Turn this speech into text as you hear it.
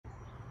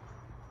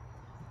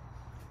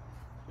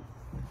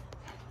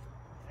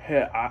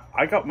Okay,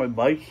 I got my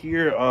bike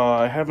here.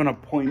 I have an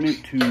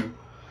appointment to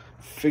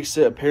fix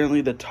it.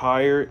 Apparently the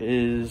tire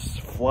is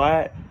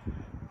flat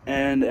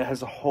and it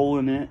has a hole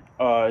in it.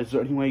 Is there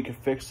any way you can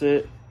fix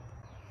it?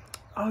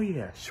 Oh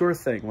yeah, sure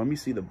thing. Let me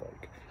see the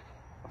bike.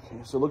 Okay,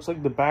 so it looks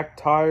like the back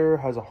tire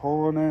has a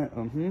hole in it.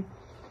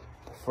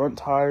 The front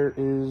tire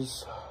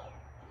is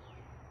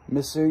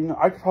missing.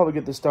 I could probably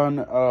get this done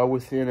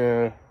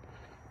within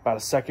about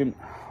a second.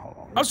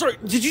 I'm sorry,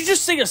 did you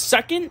just say a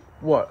second?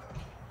 What?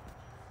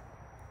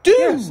 Dude!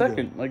 Yeah, a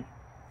second. Like,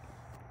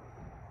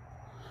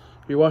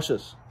 here, watch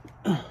this.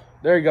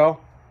 There you go.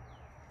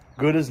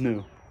 Good as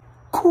new.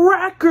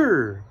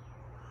 Cracker!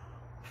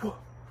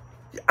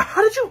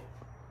 How did you...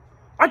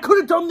 I could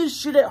have done this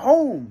shit at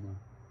home.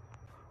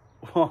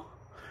 Well,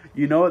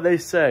 you know what they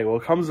say.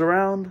 What comes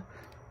around,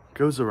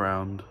 goes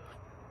around.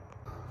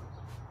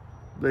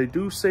 They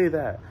do say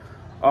that.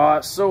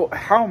 So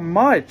how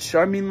much?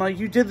 I mean, like,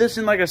 you did this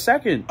in like a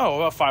second.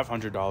 Oh, about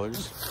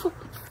 $500.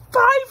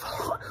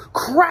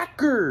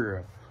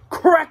 Cracker!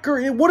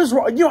 Cracker! What is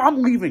wrong? You know,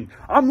 I'm leaving.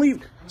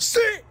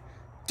 Sit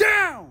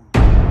down!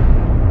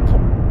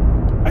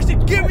 I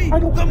said, give me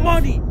the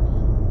money!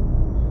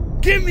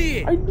 Give me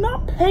it! I'm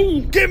not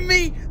paying. Give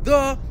me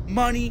the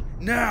money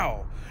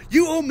now!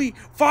 You owe me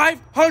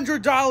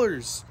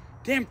 $500!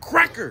 Damn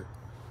cracker!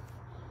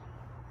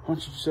 How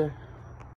much did you say?